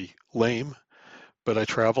sound pretty lame, but I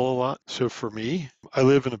travel a lot. So for me, I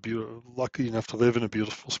live in lucky enough to live in a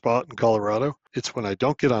beautiful spot in Colorado. It's when I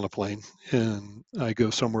don't get on a plane and I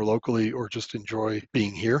go somewhere locally or just enjoy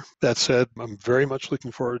being here. That said, I'm very much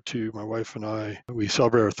looking forward to my wife and I. We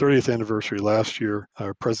celebrated our 30th anniversary last year.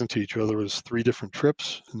 Our present to each other was 3 different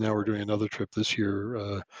trips. And now we're doing another trip this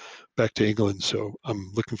year back to England. So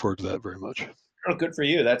I'm looking forward to that very much. Oh, good for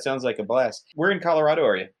you. That sounds like a blast. Where in Colorado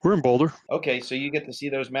are you? We're in Boulder. Okay, so you get to see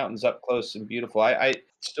those mountains up close and beautiful. It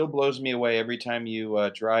still blows me away every time you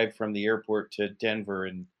drive from the airport to Denver,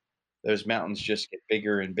 and those mountains just get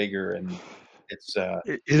bigger and bigger, and it's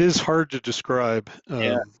It is hard to describe.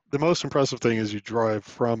 yeah, The most impressive thing is you drive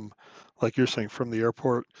from, like you're saying, from the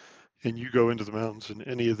airport and you go into the mountains and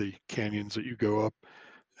any of the canyons that you go up,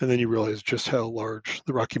 and then you realize just how large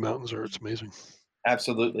the Rocky Mountains are. It's amazing.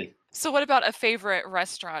 absolutely. So what about a favorite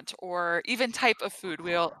restaurant or even type of food?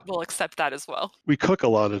 We'll accept that as well. We cook a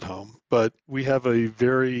lot at home, but we have a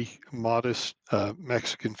very modest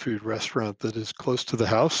Mexican food restaurant that is close to the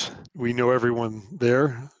house. We know everyone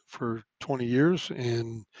there for 20 years,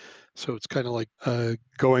 and so it's kind of like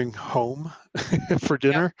going home for Yep.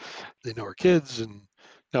 dinner. They know our kids and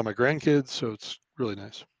now my grandkids, so it's really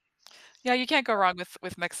nice. Yeah, you can't go wrong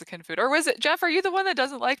with Mexican food. Or was it Jeff, are you the one that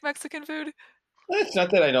doesn't like Mexican food? It's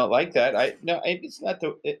not that I don't like that. It's not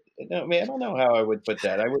no, I mean, I don't know how I would put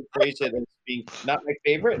that. I would phrase it as being not my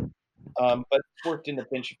favorite, but it's worked in the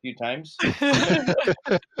pinch a few times.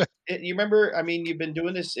 You remember? I mean, you've been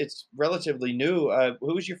doing this. It's relatively new.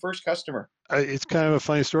 Who was your first customer? It's kind of a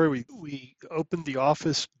funny story. We opened the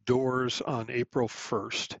office doors on April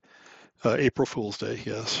 1st, April Fool's Day,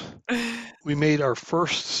 yes. We made our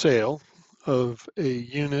first sale of a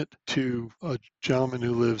unit to a gentleman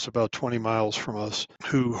who lives about 20 miles from us,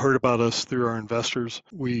 who heard about us through our investors.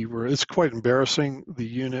 It's quite embarrassing. The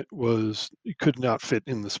unit it could not fit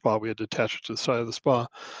in the spa. We had to attach it to the side of the spa.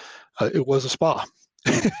 It was a spa.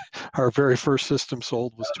 Our very first system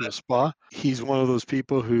sold was to a spa. He's one of those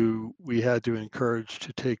people who we had to encourage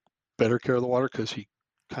to take better care of the water because he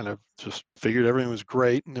kind of just figured everything was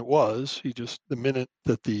great, and it was. The minute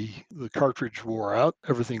that the cartridge wore out,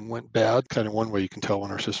 everything went bad. Kind of one way you can tell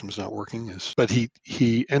when our system's not working is, but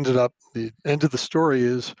he ended up, the end of the story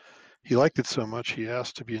is he liked it so much he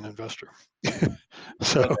asked to be an investor.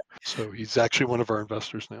 So he's actually one of our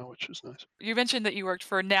investors now, which is nice. You mentioned that you worked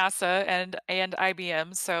for NASA and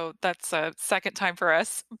IBM, so that's a second time for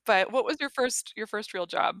us. But what was your first real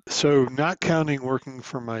job? So not counting working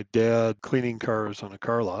for my dad cleaning cars on a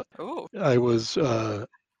car lot, Oh, I was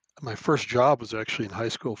my first job was actually in high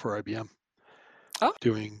school for IBM. Oh.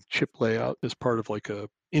 Doing chip layout as part of like a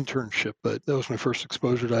internship, but that was my first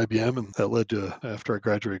exposure to IBM, and that led to, after I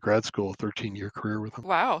graduated grad school, a 13-year career with them.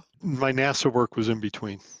 wow. My NASA work was in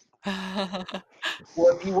between. Well,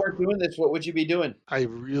 if you weren't doing this, what would you be doing? I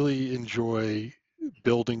really enjoy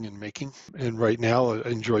building and making, and right now I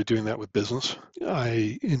enjoy doing that with business.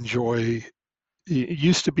 It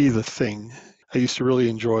used to be the thing. I used to really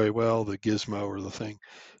enjoy, the gizmo or the thing.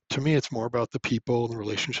 To me, it's more about the people and the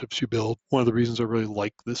relationships you build. One of the reasons I really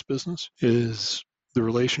like this business is the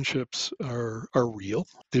relationships are real.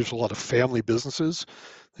 There's a lot of family businesses.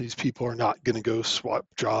 These people are not going to go swap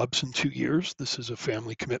jobs in 2 years. This is a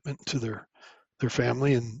family commitment to their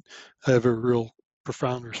family, and I have a real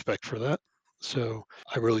profound respect for that. So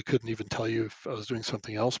I really couldn't even tell you if I was doing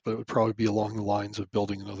something else, but it would probably be along the lines of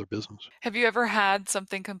building another business. Have you ever had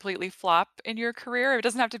something completely flop in your career? It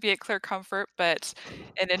doesn't have to be at Clear Comfort, but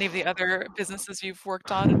in any of the other businesses you've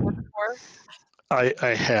worked on and worked for?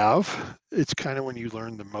 I have. It's kind of when you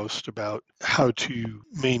learn the most about how to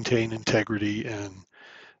maintain integrity and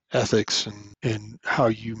ethics and how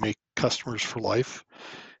you make customers for life.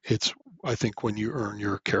 It's, I think, when you earn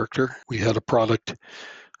your character. We had a product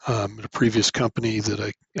at a previous company that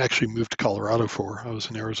I actually moved to Colorado for. I was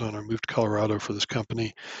in Arizona, I moved to Colorado for this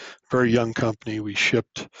company, very young company. We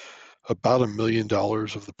shipped about $1 million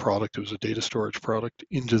of the product. It was a data storage product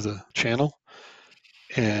into the channel.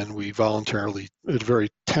 And we voluntarily, at a very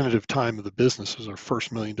tentative time of the business, was our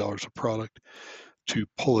first $1 million of product, to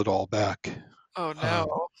pull it all back Oh,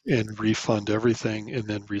 no. and refund everything and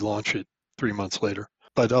then relaunch it 3 months later.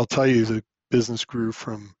 But I'll tell you, business grew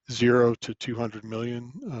from 0 to 200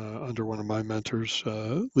 million under one of my mentors'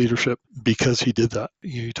 leadership because he did that.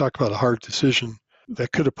 You talk about a hard decision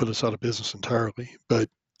that could have put us out of business entirely, but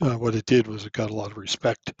what it did was it got a lot of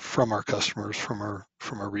respect from our customers, from our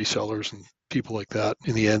resellers and people like that.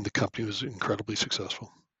 In the end, the company was incredibly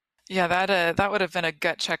successful. Yeah, that would have been a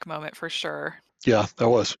gut check moment for sure. Yeah, that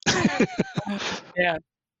was. Yeah.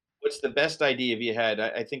 What's the best idea you had?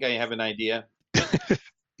 I think I have an idea.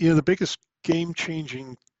 The biggest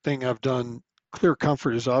game-changing thing I've done, Clear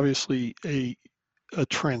Comfort, is obviously a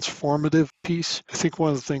transformative piece. I think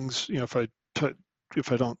one of the things, if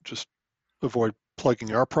I don't just avoid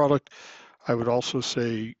plugging our product, I would also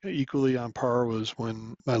say equally on par was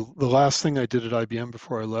when the last thing I did at IBM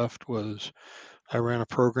before I left was I ran a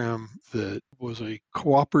program that was a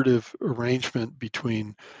cooperative arrangement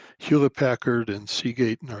between Hewlett Packard and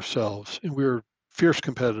Seagate and ourselves. And we were fierce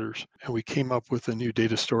competitors, and we came up with a new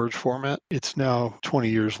data storage format. It's now 20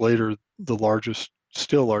 years later,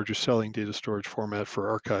 still largest selling data storage format for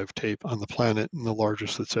archive tape on the planet, and the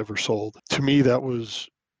largest that's ever sold. To me, that was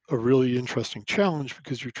a really interesting challenge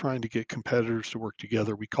because you're trying to get competitors to work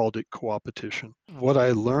together. We called it co-opetition. What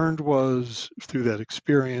I learned was through that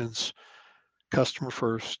experience, customer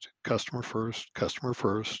first, customer first, customer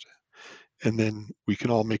first, and then we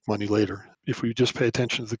can all make money later. If we just pay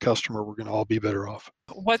attention to the customer, we're going to all be better off.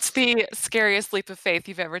 What's the scariest leap of faith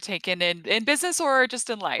you've ever taken in business or just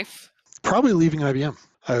in life? Probably leaving IBM.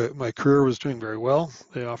 My career was doing very well.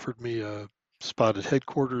 They offered me a spot at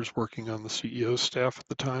headquarters working on the CEO's staff at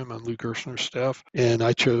the time, on Lou Gerstner's staff, and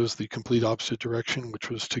I chose the complete opposite direction, which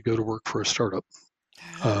was to go to work for a startup.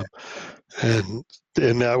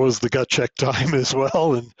 And that was the gut check time as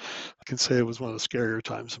well. And I can say it was one of the scarier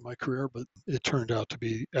times in my career, but it turned out to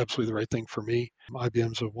be absolutely the right thing for me.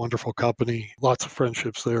 IBM's a wonderful company, lots of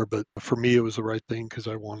friendships there, but for me, it was the right thing because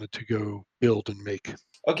I wanted to go build and make.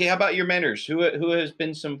 Okay, how about your mentors? Who has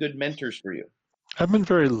been some good mentors for you? I've been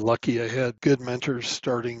very lucky. I had good mentors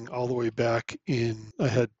starting all the way back I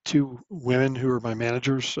had two women who were my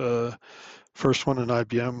managers. First one in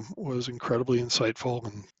IBM was incredibly insightful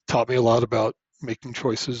and taught me a lot about making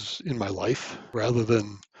choices in my life rather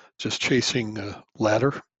than just chasing a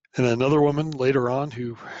ladder. And another woman later on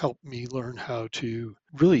who helped me learn how to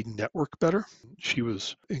really network better. She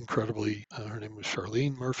was incredibly, her name was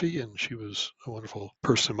Charlene Murphy, and she was a wonderful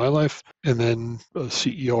person in my life. And then a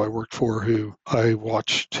CEO I worked for who I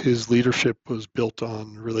watched, his leadership was built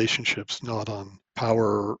on relationships, not on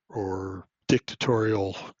power or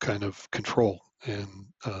dictatorial kind of control. And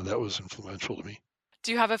that was influential to me.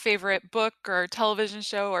 Do you have a favorite book or television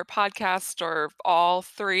show or podcast or all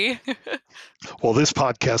three? Well, this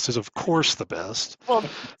podcast is, of course, the best. Well,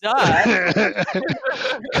 duh.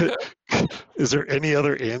 Is there any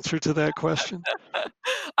other answer to that question?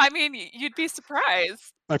 I mean, you'd be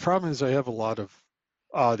surprised. My problem is I have a lot of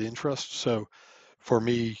odd interests. So for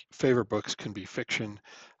me, favorite books can be fiction.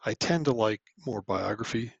 I tend to like more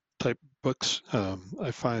biography type books. I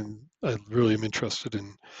find I really am interested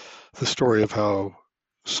in the story of how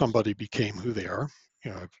somebody became who they are.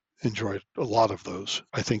 I've enjoyed a lot of those.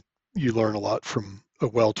 I think you learn a lot from a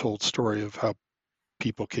well-told story of how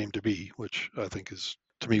people came to be, which I think is,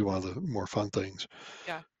 to me, one of the more fun things.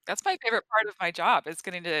 Yeah, that's my favorite part of my job is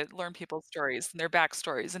getting to learn people's stories and their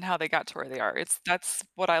backstories and how they got to where they are. That's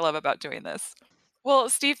what I love about doing this. Well,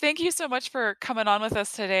 Steve, thank you so much for coming on with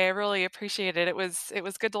us today. I really appreciate it. It was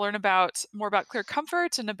good to learn more about Clear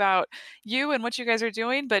Comfort and about you and what you guys are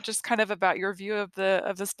doing, but just kind of about your view of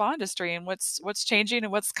the spa industry and what's changing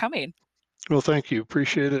and what's coming. Well, thank you.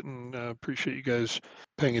 Appreciate it, and appreciate you guys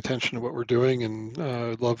paying attention to what we're doing. And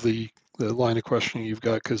love the line of questioning you've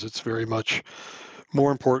got because it's very much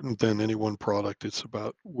more important than any one product. It's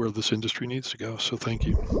about where this industry needs to go. So thank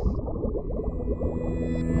you.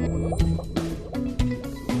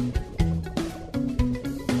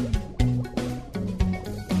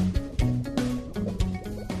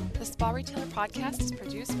 Spa Retailer Podcast is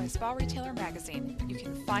produced by Spa Retailer Magazine. You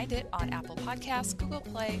can find it on Apple Podcasts, Google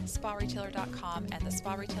Play, sparetailer.com, and the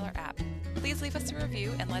Spa Retailer app. Please leave us a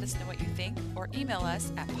review and let us know what you think, or email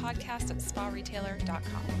us at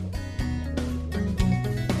podcast@sparetailer.com.